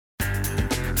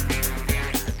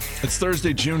It's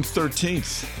Thursday, June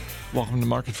 13th. Welcome to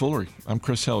Market Foolery. I'm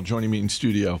Chris Hill. Joining me in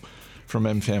studio from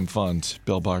MFAM Funds,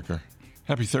 Bill Barker.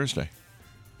 Happy Thursday.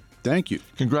 Thank you.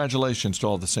 Congratulations to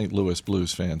all the St. Louis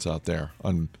Blues fans out there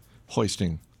on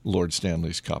hoisting Lord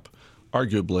Stanley's Cup,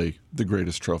 arguably the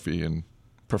greatest trophy in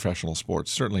professional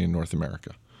sports, certainly in North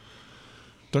America.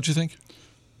 Don't you think?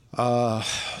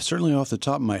 Certainly off the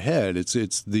top of my head,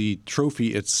 it's the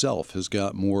trophy itself has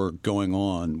got more going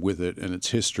on with it and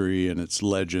its history and its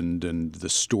legend and the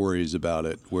stories about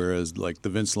it, whereas like the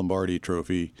Vince Lombardi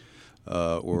trophy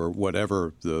or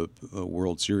whatever the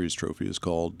World Series trophy is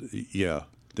called,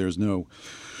 there's no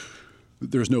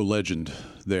legend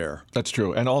there. That's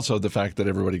true. And also the fact that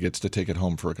everybody gets to take it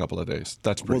home for a couple of days.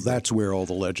 That's pretty That's where all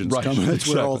the legends come from. That's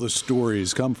where all the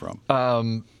stories come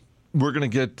from. We're going to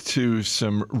get to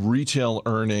some retail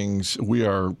earnings. We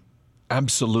are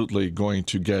absolutely going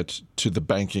to get to the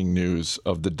banking news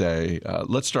of the day.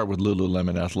 Let's start with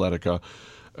Lululemon Athletica.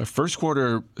 First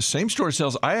quarter same-store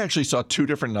sales, I actually saw two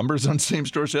different numbers on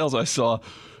same-store sales. I saw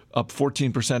up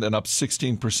 14% and up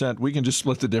 16%. We can just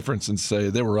split the difference and say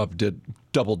they were up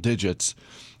double digits.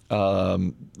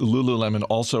 Lululemon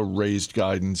also raised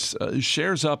guidance.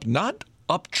 Shares up, not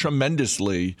up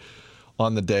tremendously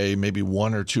on the day, maybe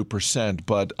 1 or 2%,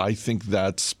 but I think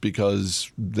that's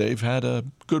because they've had a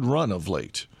good run of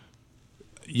late.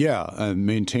 Yeah, and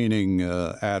maintaining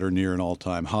at or near an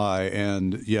all-time high.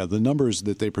 And, the numbers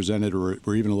that they presented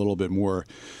were even a little bit more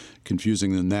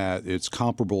confusing than that. It's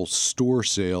comparable store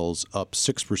sales up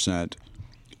 6%,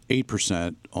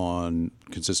 8% on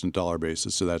consistent dollar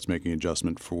basis. So that's making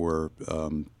adjustment for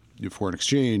foreign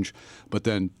exchange. But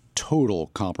then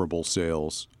total comparable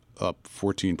sales up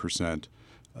 14%.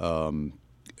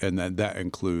 And then that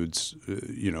includes,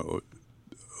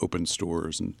 open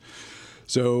stores. And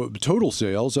so total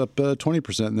sales up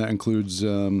 20%, and that includes,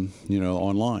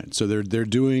 online. So they're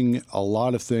doing a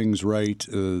lot of things right.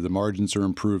 The margins are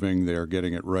improving. They're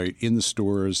getting it right in the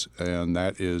stores, and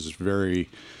that is very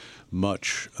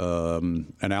much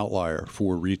an outlier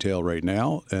for retail right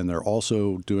now. And they're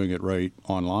also doing it right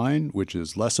online, which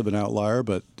is less of an outlier,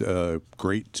 but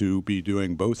great to be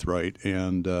doing both right.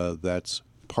 And that's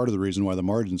part of the reason why the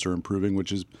margins are improving,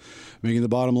 which is making the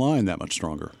bottom line that much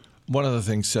stronger. One of the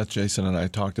things Seth Jason and I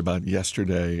talked about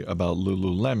yesterday about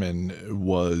Lululemon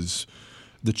was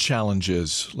the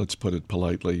challenges, let's put it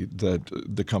politely, that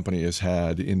the company has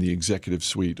had in the executive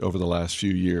suite over the last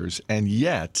few years. And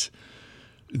yet,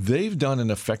 they've done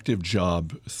an effective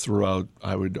job throughout,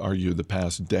 I would argue, the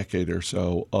past decade or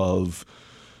so of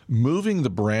moving the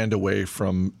brand away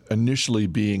from initially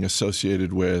being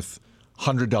associated with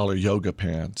 $100 yoga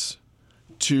pants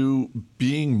to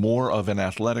being more of an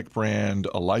athletic brand,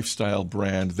 a lifestyle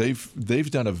brand.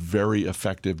 They've done a very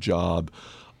effective job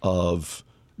of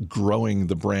growing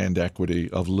the brand equity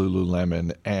of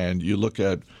Lululemon. And you look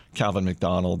at Calvin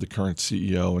McDonald, the current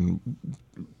CEO, and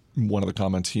one of the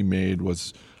comments he made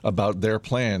was about their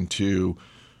plan to,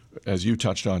 as you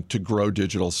touched on, to grow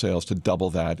digital sales, to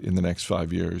double that in the next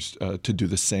 5 years, to do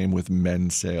the same with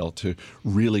men's sale, to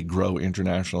really grow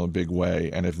international in a big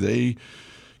way. And if they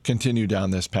continue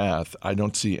down this path, I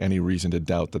don't see any reason to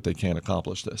doubt that they can't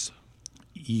accomplish this.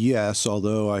 Yes,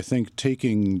 although I think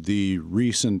taking the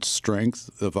recent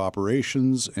strength of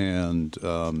operations and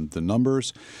the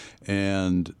numbers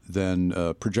and then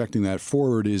projecting that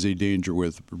forward is a danger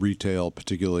with retail,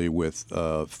 particularly with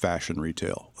fashion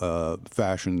retail.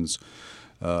 Fashions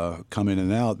come in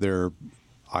and out. They're,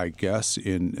 I guess,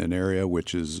 in an area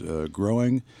which is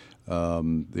growing,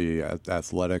 the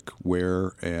athletic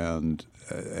wear, and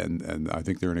I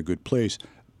think they're in a good place.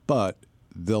 But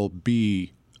there'll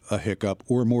be a hiccup,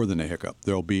 or more than a hiccup.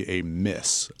 There'll be a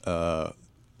miss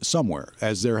somewhere,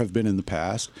 as there have been in the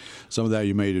past. Some of that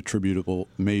you may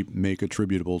make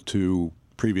attributable to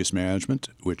previous management,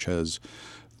 which has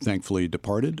thankfully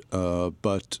departed.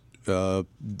 But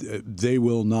they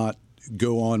will not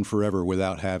go on forever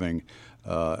without having,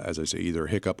 as I say, either a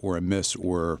hiccup or a miss,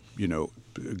 or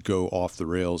go off the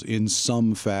rails in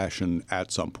some fashion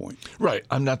at some point. Right.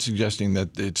 I'm not suggesting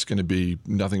that it's going to be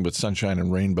nothing but sunshine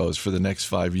and rainbows for the next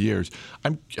 5 years.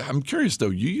 I'm curious, though.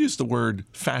 You use the word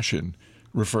fashion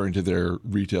referring to their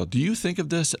retail. Do you think of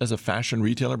this as a fashion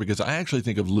retailer? Because I actually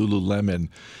think of Lululemon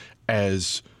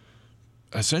as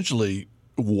essentially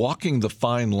walking the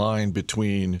fine line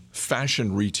between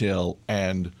fashion retail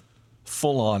and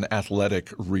full-on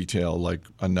athletic retail like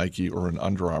a Nike or an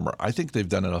Under Armour. I think they've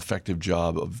done an effective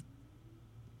job of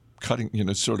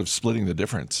cutting, sort of splitting the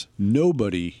difference.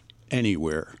 Nobody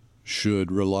anywhere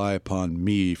should rely upon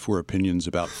me for opinions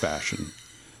about fashion.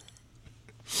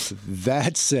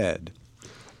 That said,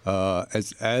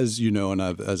 As you know, and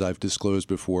as I've disclosed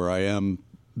before, I am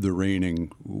the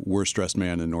reigning worst dressed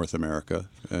man in North America,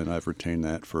 and I've retained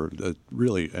that for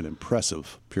really an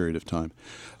impressive period of time.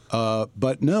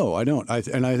 But no, I don't. I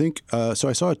think so.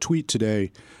 I saw a tweet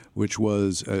today, which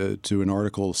was to an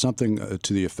article, something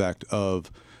to the effect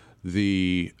of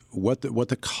what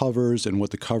the covers and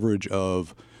what the coverage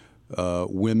of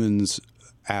women's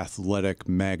athletic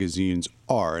magazines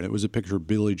are, and it was a picture of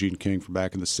Billie Jean King from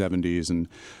back in the 70s, and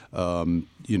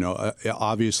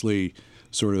obviously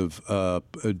sort of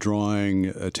drawing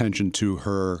attention to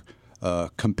her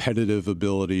competitive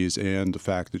abilities and the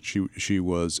fact that she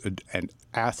was an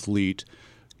athlete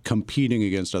competing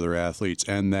against other athletes,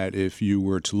 and that if you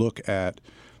were to look at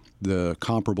the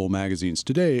comparable magazines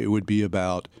today, it would be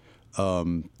about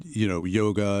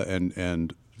yoga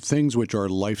and things which are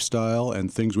lifestyle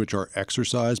and things which are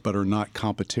exercise but are not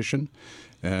competition.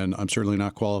 And I'm certainly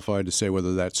not qualified to say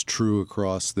whether that's true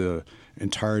across the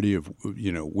entirety of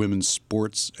women's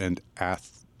sports and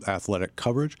athletic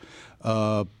coverage.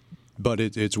 But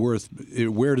it's worth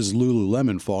where does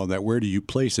Lululemon fall in that? Where do you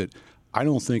place it? I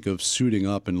don't think of suiting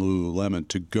up in Lululemon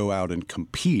to go out and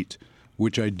compete,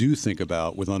 which I do think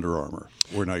about with Under Armour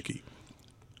or Nike.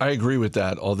 I agree with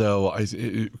that, although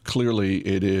clearly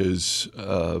it is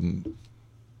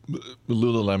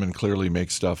Lululemon clearly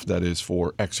makes stuff that is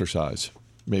for exercise.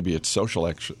 Maybe it's social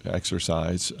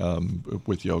exercise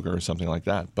with yoga or something like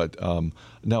that. But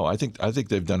no, I think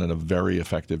they've done a very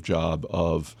effective job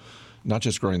of not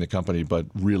just growing the company, but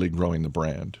really growing the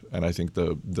brand. And I think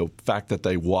the fact that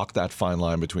they walk that fine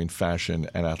line between fashion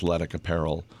and athletic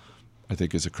apparel, I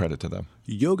think, is a credit to them.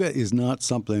 Yoga is not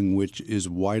something which is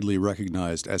widely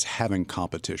recognized as having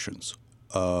competitions.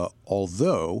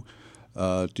 Although,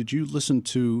 did you listen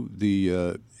to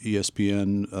the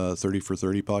ESPN 30 for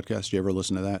 30 podcast? Did you ever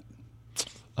listen to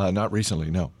that? Not recently,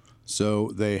 no.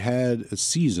 So they had a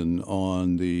season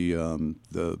on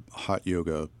the hot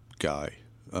yoga guy,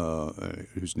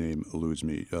 whose name eludes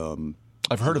me.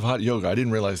 I've heard of hot yoga. I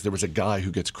didn't realize there was a guy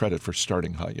who gets credit for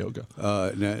starting hot yoga.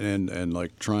 And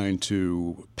like trying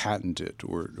to patent it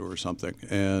or something.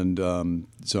 And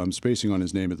so I'm spacing on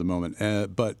his name at the moment.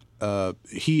 But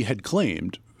he had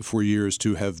claimed for years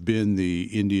to have been the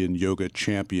Indian yoga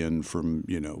champion from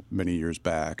many years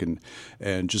back,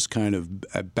 and just kind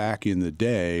of back in the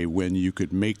day when you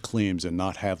could make claims and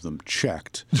not have them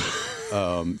checked.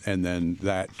 And then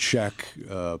that check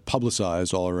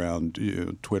publicized all around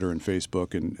Twitter and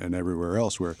Facebook and everywhere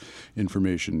else where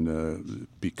information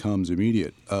becomes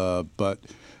immediate. But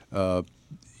I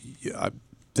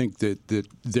think that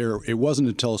it wasn't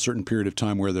until a certain period of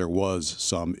time where there was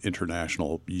some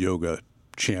international yoga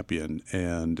champion,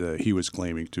 and he was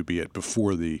claiming to be it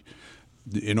before the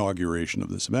inauguration of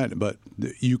this event. But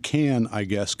you can, I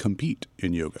guess, compete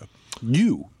in yoga.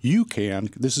 You can.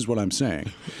 This is what I'm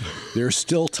saying. There's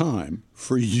still time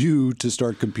for you to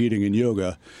start competing in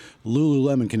yoga.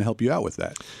 Lululemon can help you out with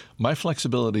that. My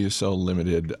flexibility is so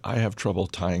limited, I have trouble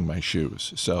tying my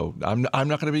shoes. So I'm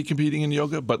not going to be competing in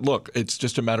yoga. But look, it's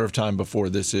just a matter of time before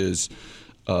this is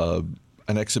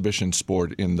an exhibition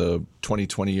sport in the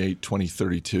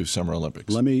 2028-2032 Summer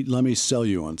Olympics. Let me sell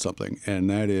you on something, and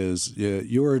that is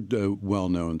you're a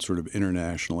well-known sort of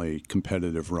internationally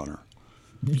competitive runner.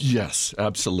 Yes,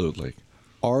 absolutely.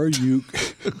 Are you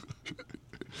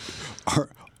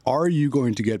are you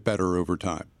going to get better over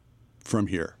time from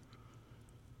here?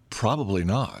 Probably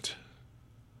not.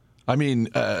 I mean,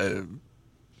 yeah,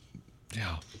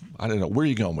 I don't know. Where are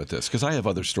you going with this? Because I have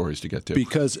other stories to get to.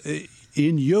 Because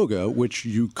in yoga, which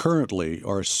you currently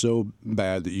are so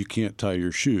bad that you can't tie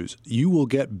your shoes, you will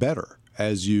get better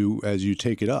as you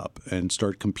take it up and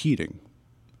start competing.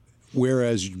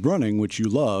 Whereas running, which you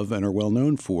love and are well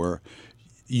known for,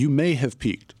 you may have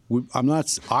peaked.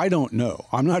 I don't know.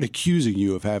 I'm not accusing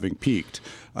you of having peaked.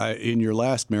 In your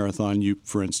last marathon, you,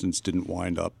 for instance, didn't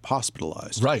wind up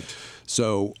hospitalized. Right.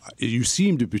 So you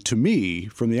seem to me,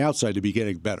 from the outside, to be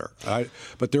getting better.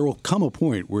 But there will come a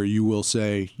point where you will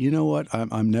say, you know what,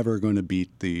 I'm never going to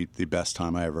beat the best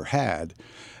time I ever had.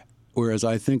 Whereas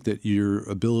I think that your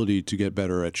ability to get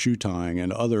better at shoe tying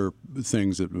and other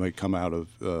things that might come out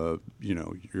of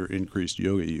your increased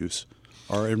yoga use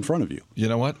are in front of you. You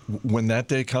know what? When that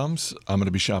day comes, I'm going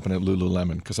to be shopping at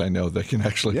Lululemon because I know they can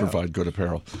actually provide good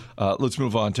apparel. Let's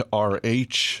move on to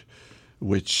RH,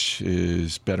 which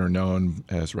is better known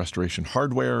as Restoration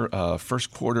Hardware.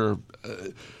 First quarter,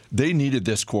 they needed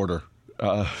this quarter.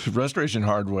 Restoration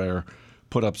Hardware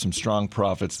put up some strong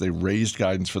profits. They raised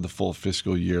guidance for the full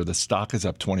fiscal year. The stock is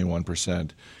up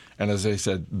 21%. And as I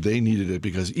said, they needed it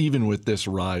because even with this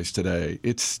rise today,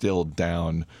 it's still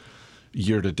down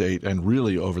year to date and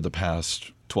really over the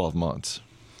past 12 months?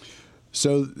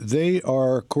 So they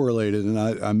are correlated, and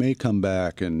I may come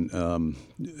back and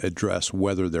address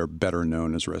whether they're better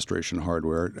known as Restoration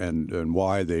Hardware and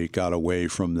why they got away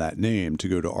from that name to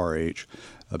go to RH,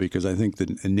 because I think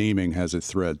the naming has a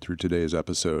thread through today's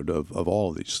episode of all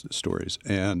of these stories.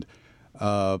 And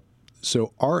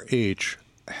so RH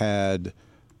had,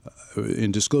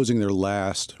 in disclosing their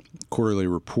last quarterly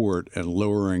report and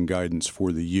lowering guidance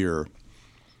for the year,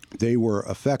 they were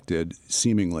affected,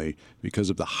 seemingly, because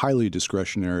of the highly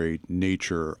discretionary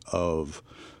nature of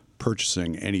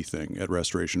purchasing anything at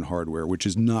Restoration Hardware, which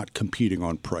is not competing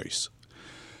on price,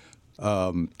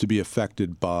 to be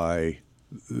affected by,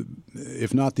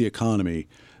 if not the economy,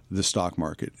 the stock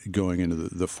market going into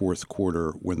the fourth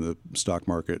quarter, when the stock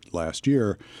market last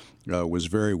year was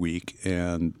very weak,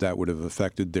 and that would have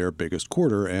affected their biggest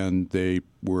quarter, and they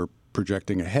were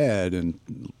projecting ahead and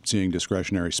seeing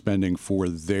discretionary spending for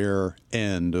their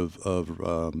end of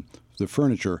the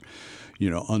furniture,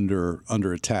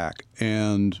 under attack.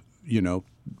 And,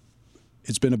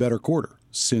 it's been a better quarter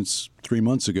since 3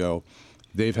 months ago.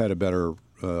 They've had a better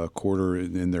quarter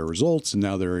in their results, and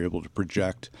now they're able to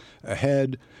project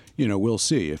ahead. We'll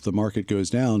see if the market goes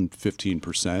down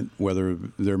 15%, whether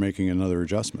they're making another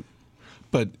adjustment.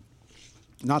 But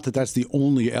not that that's the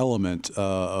only element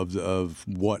of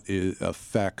what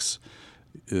affects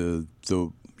the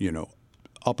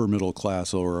upper middle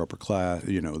class or upper class,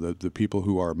 the people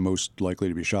who are most likely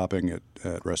to be shopping at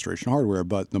Restoration Hardware,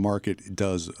 but the market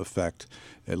does affect,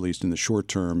 at least in the short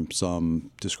term,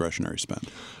 some discretionary spend.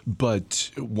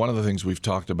 But one of the things we've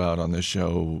talked about on this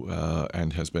show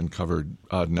and has been covered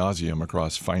ad nauseum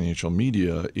across financial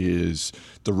media is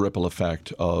the ripple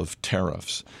effect of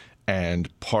tariffs.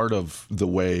 And part of the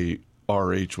way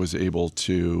RH was able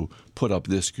to put up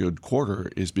this good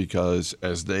quarter is because,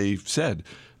 as they said,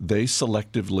 they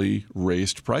selectively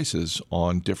raised prices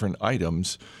on different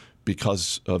items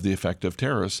because of the effect of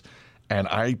tariffs. And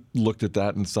I looked at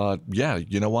that and thought, yeah,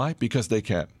 you know why? Because they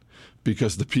can.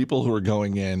 Because the people who are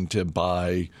going in to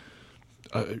buy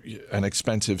an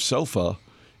expensive sofa,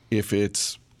 if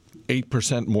it's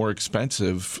 8% more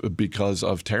expensive because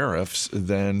of tariffs,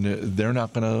 then they're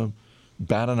not going to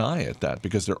bat an eye at that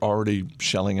because they're already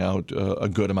shelling out a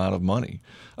good amount of money.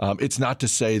 It's not to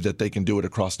say that they can do it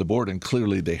across the board, and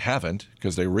clearly they haven't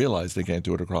because they realize they can't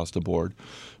do it across the board.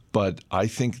 But I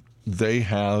think they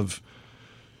have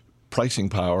pricing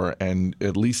power, and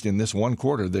at least in this one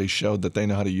quarter, they showed that they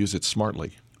know how to use it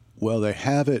smartly. Well, they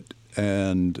have it,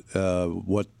 and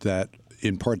what that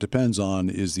in part depends on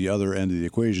is the other end of the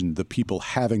equation, the people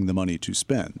having the money to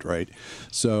spend, right?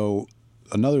 So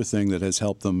another thing that has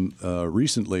helped them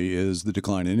recently is the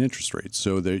decline in interest rates.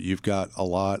 So that you've got a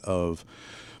lot of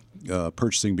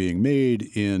purchasing being made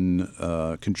in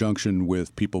conjunction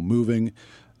with people moving.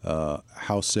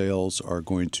 House sales are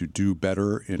going to do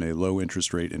better in a low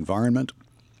interest rate environment,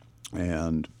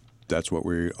 and that's what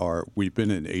we are. We've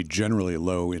been in a generally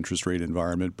low interest rate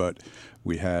environment, but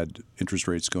we had interest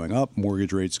rates going up,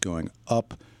 mortgage rates going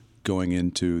up, going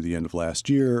into the end of last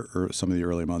year or some of the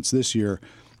early months this year.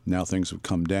 Now things have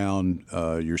come down.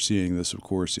 You're seeing this, of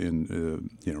course, in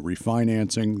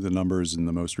refinancing. The numbers in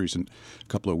the most recent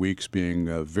couple of weeks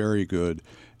being very good.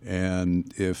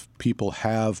 And if people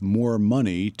have more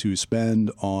money to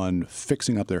spend on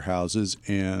fixing up their houses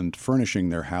and furnishing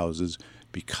their houses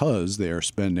because they are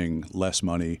spending less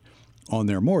money on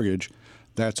their mortgage,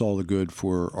 that's all the good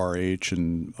for RH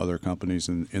and other companies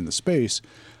in the space.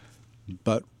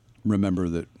 But remember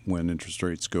that when interest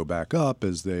rates go back up,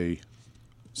 as they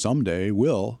someday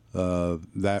will,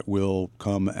 that will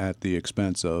come at the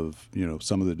expense of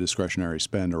some of the discretionary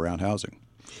spend around housing.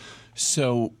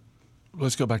 So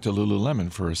let's go back to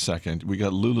Lululemon for a second. We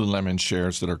got Lululemon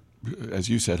shares that are, as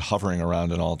you said, hovering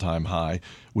around an all-time high.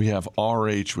 We have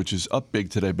RH, which is up big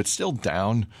today, but still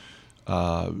down,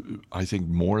 I think,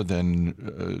 more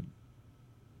than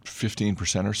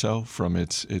 15% or so from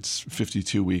its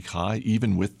 52-week high,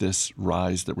 even with this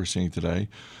rise that we're seeing today.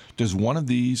 Does one of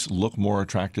these look more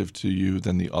attractive to you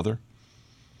than the other?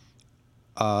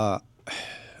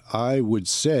 I would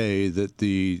say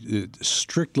that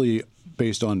strictly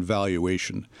based on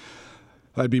valuation,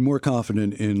 I'd be more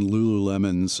confident in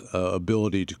Lululemon's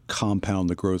ability to compound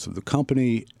the growth of the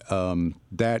company.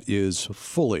 That is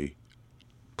fully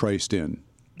priced in,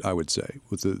 I would say,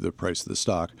 with the price of the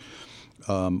stock.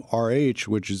 RH,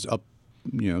 which is up,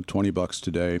 $20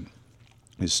 today,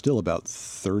 is still about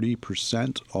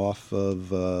 30% off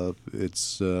of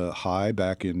its high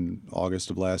back in August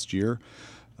of last year.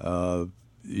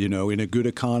 In a good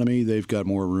economy, they've got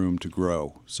more room to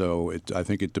grow. So I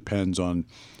think it depends on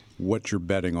what you're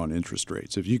betting on interest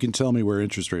rates. If you can tell me where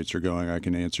interest rates are going, I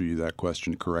can answer you that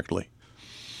question correctly.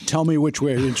 Tell me which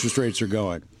way interest rates are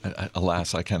going.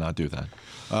 Alas, I cannot do that.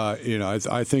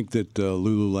 I think that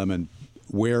Lululemon,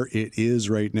 where it is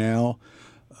right now,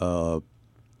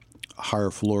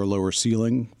 higher floor, lower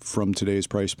ceiling from today's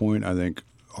price point. I think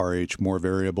RH more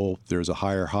variable. There's a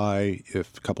higher high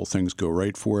if a couple things go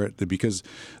right for it. Because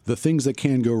the things that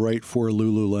can go right for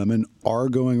Lululemon are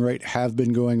going right, have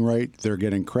been going right. They're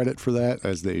getting credit for that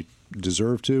as they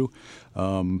deserve to.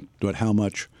 But how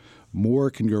much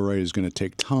more can go right is going to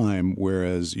take time,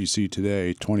 whereas you see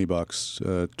today, $20,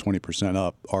 20%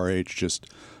 up. RH just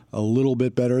a little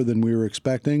bit better than we were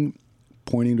expecting,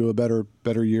 pointing to a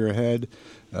better year ahead,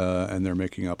 and they're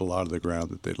making up a lot of the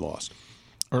ground that they'd lost.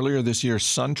 Earlier this year,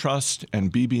 SunTrust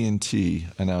and BB&T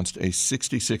announced a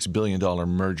 $66 billion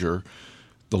merger,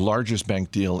 the largest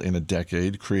bank deal in a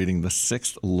decade, creating the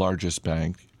sixth largest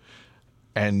bank.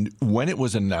 And when it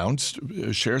was announced,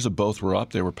 shares of both were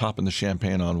up. They were popping the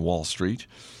champagne on Wall Street.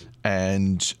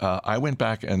 And I went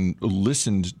back and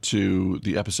listened to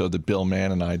the episode that Bill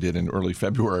Mann and I did in early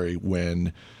February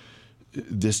when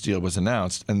this deal was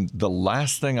announced. And the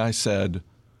last thing I said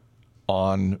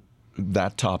on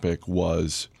that topic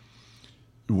was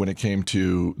when it came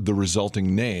to the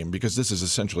resulting name, because this is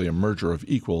essentially a merger of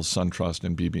equals, SunTrust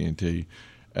and BB&T.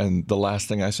 And the last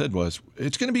thing I said was,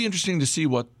 it's going to be interesting to see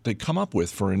what they come up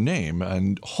with for a name,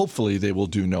 and hopefully they will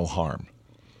do no harm.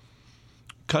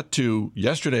 Cut to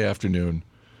yesterday afternoon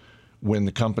when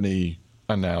the company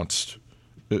announced,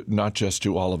 not just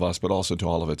to all of us, but also to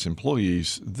all of its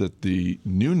employees, that the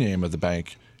new name of the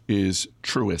bank is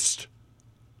Truist.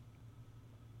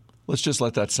 Let's just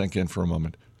let that sink in for a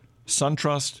moment.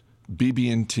 SunTrust,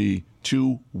 BB&T,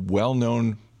 two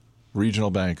well-known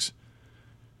regional banks,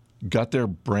 got their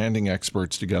branding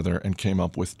experts together and came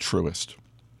up with Truist.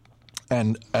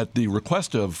 And at the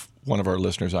request of one of our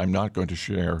listeners, I'm not going to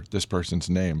share this person's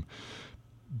name,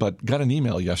 but got an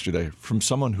email yesterday from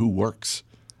someone who works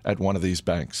at one of these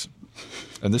banks.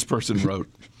 And this person wrote,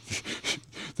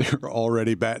 they're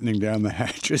already battening down the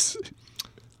hatches.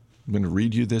 I'm going to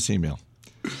read you this email.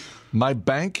 My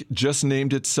bank just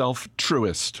named itself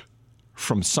Truist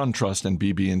from SunTrust and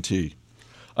BB&T.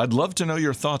 I'd love to know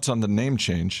your thoughts on the name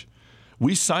change.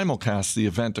 We simulcast the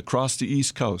event across the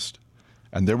East Coast,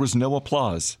 and there was no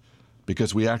applause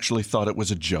because we actually thought it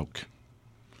was a joke.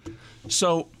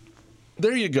 So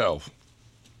there you go.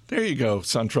 There you go,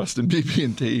 SunTrust and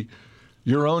BB&T.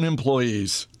 Your own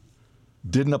employees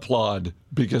didn't applaud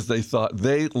because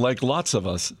they, like lots of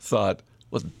us, thought,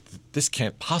 well, this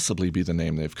can't possibly be the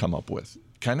name they've come up with,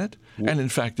 can it? And in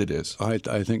fact, it is. I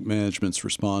think management's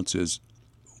response is,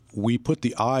 we put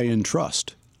the I in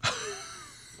trust.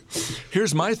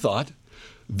 Here's my thought.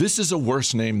 This is a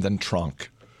worse name than Tronc.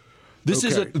 This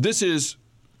is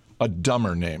a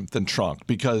dumber name than Tronc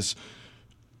because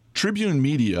Tribune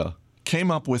Media came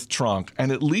up with Tronc,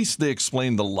 and at least they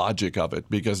explained the logic of it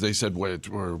because they said,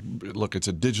 look, it's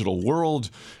a digital world,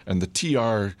 and the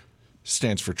TR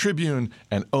stands for Tribune,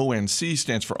 and ONC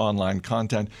stands for online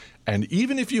content. And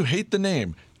even if you hate the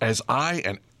name, as I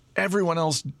and everyone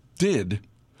else did,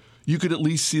 you could at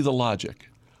least see the logic.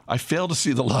 I fail to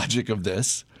see the logic of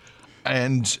this.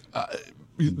 And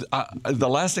the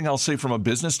last thing I'll say from a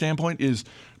business standpoint is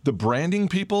the branding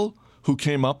people who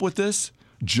came up with this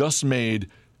just made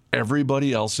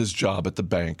everybody else's job at the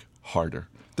bank harder.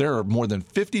 There are more than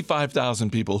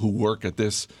 55,000 people who work at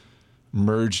this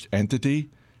merged entity,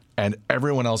 and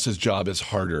everyone else's job is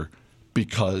harder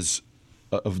because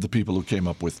of the people who came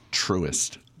up with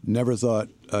Truist. Never thought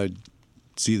I'd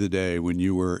see the day when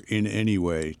you were in any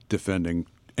way defending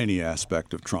any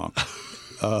aspect of Tronc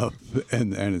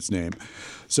and its name.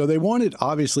 So they wanted,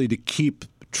 obviously, to keep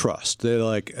trust. They're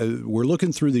like, we're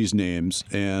looking through these names,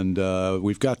 and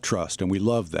we've got trust, and we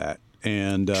love that.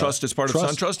 And Trust is part of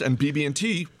SunTrust, and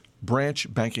BB&T,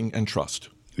 branch banking and trust.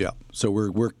 Yeah. So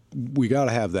we got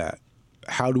to have that.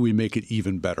 How do we make it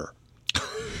even better?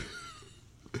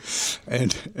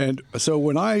 and so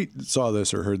when I saw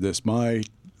this or heard this, my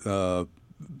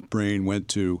brain went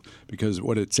to, because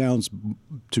what it sounds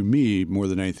to me more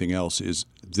than anything else is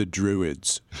the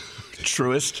Druids.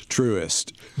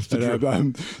 Truist. And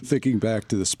I'm thinking back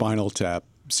to the Spinal Tap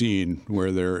scene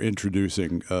where they're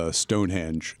introducing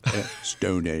Stonehenge.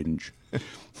 Stonehenge.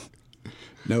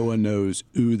 No one knows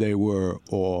who they were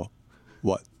or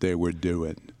what they were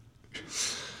doing.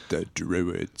 The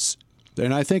Druids.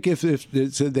 And I think if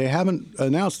they haven't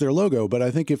announced their logo, but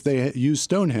I think if they use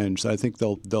Stonehenge, I think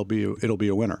it'll be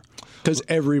a winner because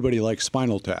everybody likes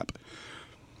Spinal Tap.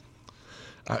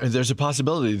 There's a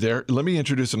possibility there. Let me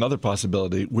introduce another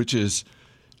possibility, which is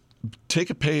take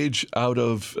a page out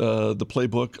of the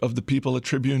playbook of the people at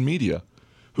Tribune Media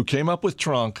who came up with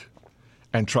Trunk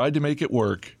and tried to make it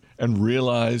work and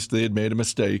realized they had made a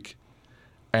mistake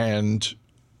and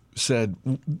said,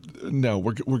 no,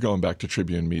 we're going back to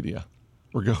Tribune Media.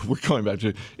 We're going back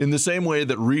to, in the same way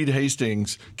that Reed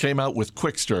Hastings came out with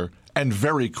Quickster and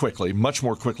very quickly, much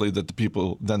more quickly than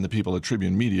the people at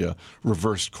Tribune Media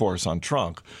reversed course on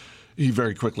Trunk. He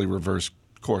very quickly reversed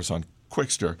course on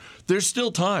Quickster. There's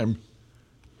still time.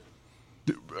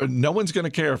 No one's going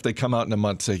to care if they come out in a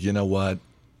month and say, you know what?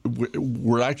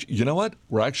 We're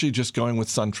actually just going with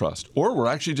SunTrust, or we're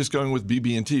actually just going with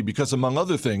BB&T because, among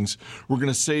other things, we're going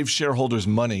to save shareholders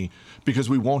money because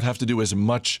we won't have to do as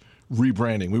much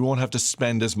rebranding. We won't have to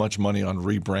spend as much money on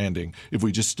rebranding if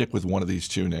we just stick with one of these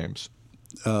two names.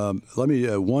 Let me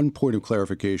one point of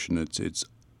clarification. It's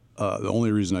the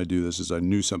only reason I do this is I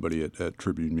knew somebody at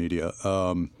Tribune Media.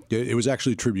 It was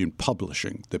actually Tribune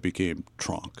Publishing that became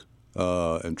Trunk,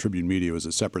 and Tribune Media was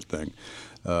a separate thing.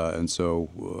 And so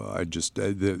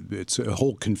it's a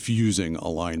whole confusing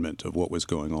alignment of what was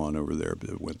going on over there.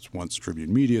 Once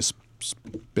Tribune Media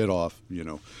spit off,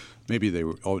 maybe they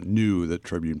knew that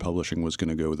Tribune Publishing was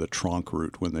going to go the Trunk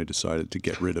route when they decided to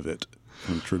get rid of it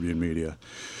from Tribune Media.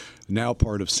 Now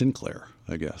part of Sinclair,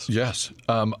 I guess. Yes.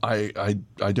 I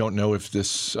don't know if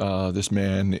this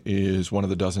man is one of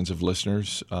the dozens of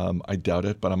listeners. I doubt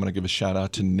it, but I'm going to give a shout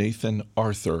out to Nathan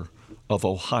Arthur of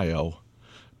Ohio,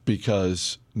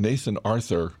 because Nathan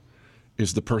Arthur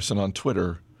is the person on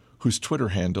Twitter whose Twitter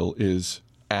handle is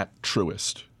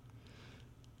 @Truist.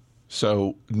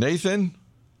 So Nathan,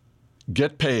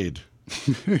 get paid.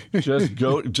 Just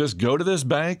go to this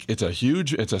bank. It's a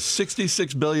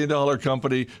 $66 billion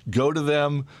company. Go to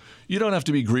them. You don't have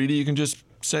to be greedy. You can just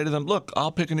say to them, look,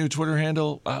 I'll pick a new Twitter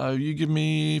handle. You give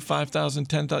me $5,000,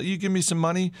 $10,000. You give me some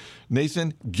money.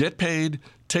 Nathan, get paid.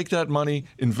 Take that money,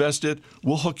 invest it.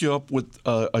 We'll hook you up with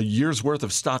a year's worth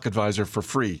of Stock Advisor for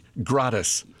free,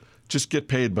 gratis. Just get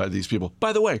paid by these people.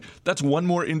 By the way, that's one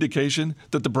more indication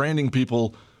that the branding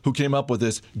people who came up with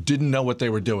this didn't know what they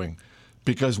were doing.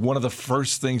 Because one of the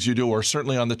first things you do, or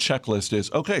certainly on the checklist,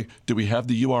 is, okay, do we have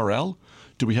the URL?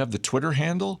 Do we have the Twitter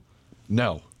handle?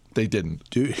 No, they didn't.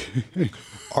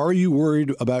 Are you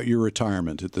worried about your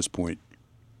retirement at this point?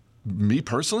 Me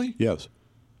personally? Yes.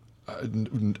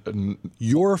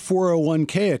 Your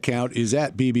 401k account is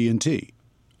at BB&T,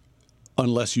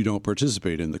 unless you don't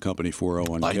participate in the company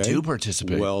 401k. I do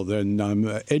participate. Well, then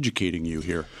I'm educating you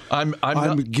here. I'm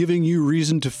giving you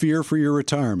reason to fear for your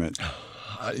retirement.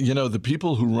 The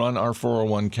people who run our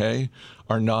 401k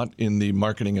are not in the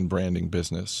marketing and branding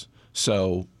business,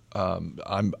 so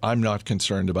I'm not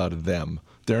concerned about them.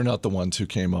 They're not the ones who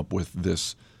came up with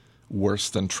this worse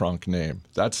than Trunk name.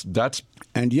 That's.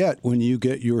 And yet, when you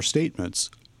get your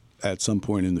statements at some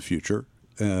point in the future,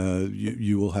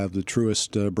 you will have the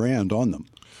Truist brand on them.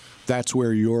 That's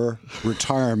where your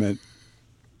retirement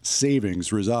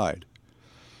savings reside.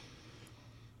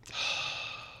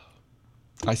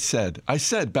 I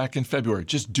said back in February,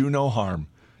 just do no harm.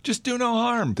 Just do no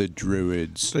harm. The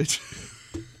Druids.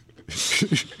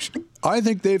 I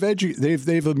think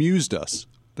they've amused us.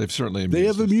 They've certainly amused us. They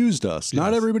have amused us. Yes.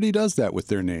 Not everybody does that with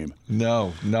their name.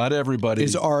 No, not everybody.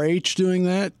 Is RH doing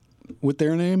that with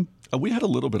their name? We had a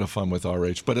little bit of fun with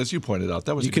RH, but as you pointed out,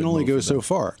 that was you can only go so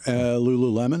far.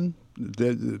 Lululemon,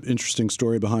 the interesting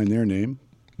story behind their name.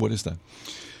 What is that?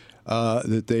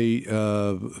 That they,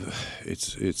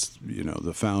 it's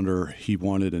the founder. He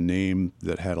wanted a name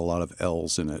that had a lot of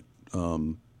L's in it.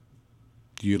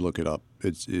 You look it up.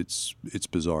 It's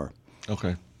bizarre.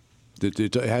 Okay.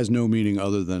 It has no meaning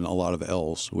other than a lot of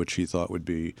L's, which he thought would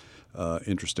be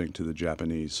interesting to the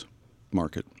Japanese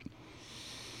market.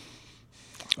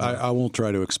 I won't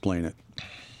try to explain it.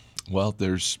 Well,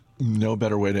 there's no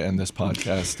better way to end this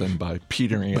podcast than by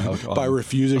petering out. By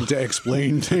refusing to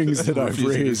explain things that I've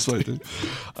raised.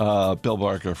 Bill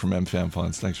Barker from MFAM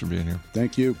Funds, thanks for being here.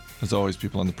 Thank you. As always,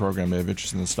 people on the program may have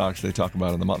interest in the stocks they talk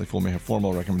about, and the Motley Fool may have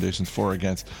formal recommendations for or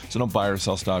against, so don't buy or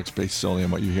sell stocks based solely on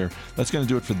what you hear. That's going to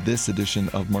do it for this edition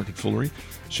of Market Foolery.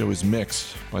 The show is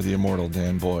mixed by the immortal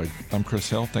Dan Boyd. I'm Chris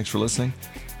Hill. Thanks for listening.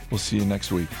 We'll see you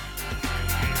next week.